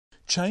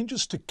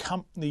Changes to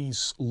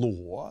companies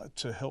law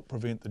to help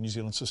prevent the New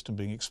Zealand system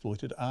being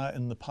exploited are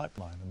in the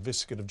pipeline.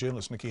 Investigative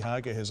journalist Nikki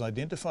Hager has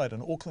identified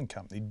an Auckland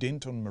company,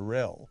 Denton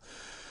Morell,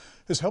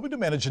 is helping to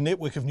manage a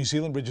network of New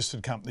Zealand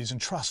registered companies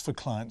and trusts for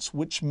clients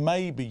which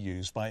may be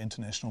used by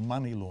international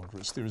money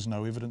launderers. There is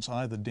no evidence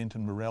either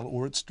Denton Morell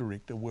or its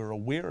director were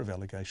aware of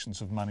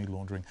allegations of money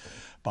laundering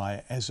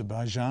by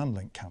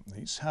Azerbaijan-linked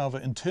companies. However,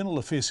 Internal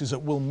Affairs says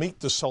it will meet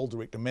the sole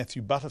director,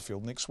 Matthew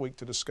Butterfield, next week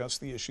to discuss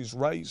the issues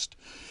raised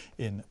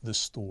in the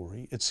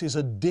story. It says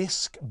a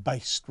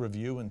desk-based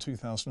review in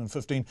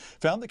 2015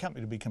 found the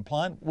company to be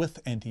compliant with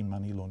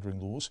anti-money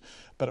laundering laws,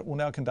 but it will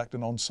now conduct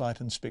an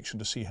on-site inspection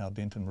to see how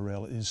Denton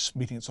Morell is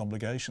meeting its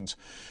obligations.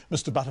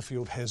 Mr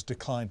Butterfield has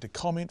declined to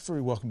comment.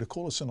 Very welcome to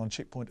call us in on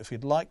Checkpoint if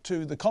you'd like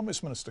to. The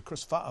Commerce Minister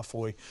Kris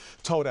Faafoi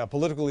told our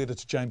political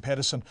editor Jane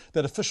Patterson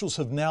that officials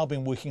have now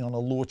been working on a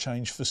law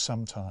change for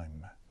some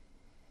time.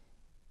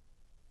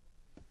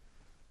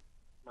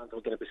 We're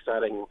going to be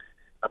starting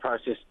a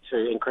process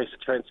to increase the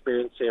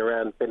transparency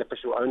around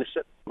beneficial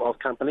ownership of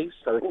companies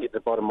so we can get to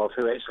the bottom of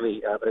who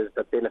actually is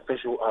the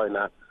beneficial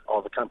owner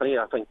of a company.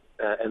 I think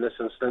in this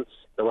instance,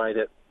 the way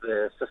that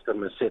the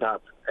system is set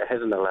up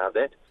hasn't allowed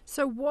that.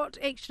 So what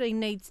actually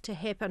needs to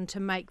happen to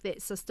make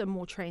that system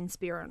more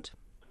transparent?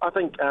 I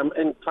think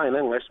in plain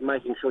English,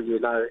 making sure you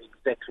know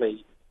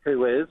exactly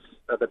who is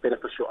the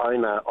beneficial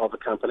owner of a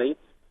company.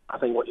 I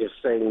think what you've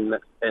seen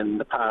in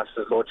the past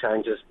is law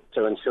changes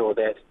to ensure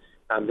that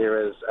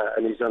there is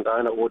a New Zealand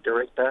owner or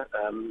director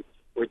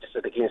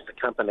registered against the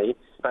company.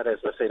 But as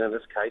we've seen in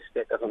this case,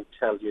 that doesn't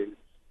tell you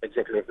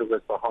exactly who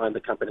is behind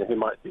the company, who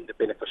might be the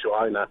beneficial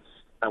owner.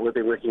 And we've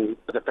been working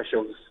with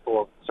officials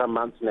for some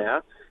months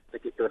now to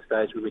get to a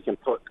stage where we can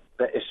put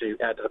that issue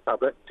out to the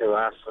public to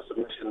ask for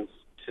submissions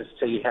to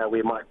see how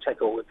we might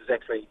tackle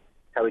exactly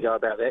how we go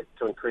about that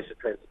to increase the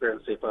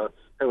transparency for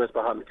who is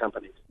behind the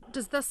companies.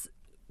 Does this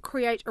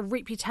create a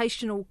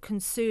reputational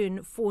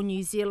concern for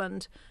New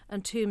Zealand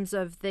in terms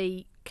of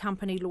the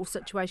company law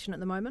situation at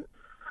the moment?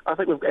 I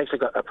think we've actually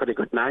got a pretty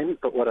good name,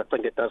 but what I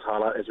think it does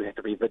highlight is we have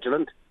to be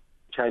vigilant.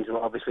 Changes were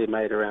obviously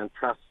made around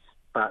trusts,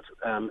 but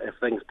if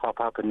things pop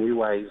up in new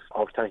ways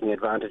of taking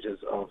advantages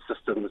of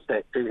systems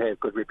that do have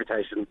good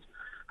reputations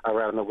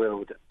around the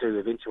world do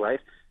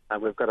eventuate,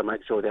 we've got to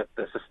make sure that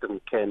the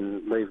system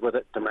can move with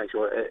it to make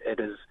sure it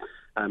is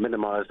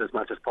minimised as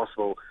much as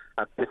possible.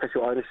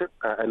 Beneficial ownership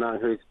and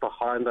knowing who's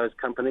behind those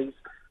companies,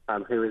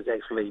 who is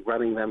actually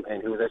running them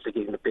and who is actually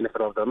getting the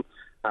benefit of them.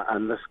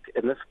 And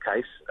in this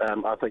case,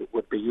 I think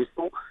would be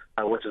useful,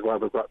 which is why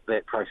we've got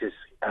that process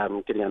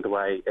getting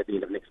underway at the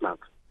end of next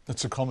month.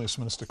 That's the Commerce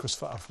Minister Kris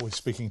Faafoi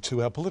speaking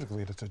to our political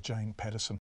editor Jane Patterson.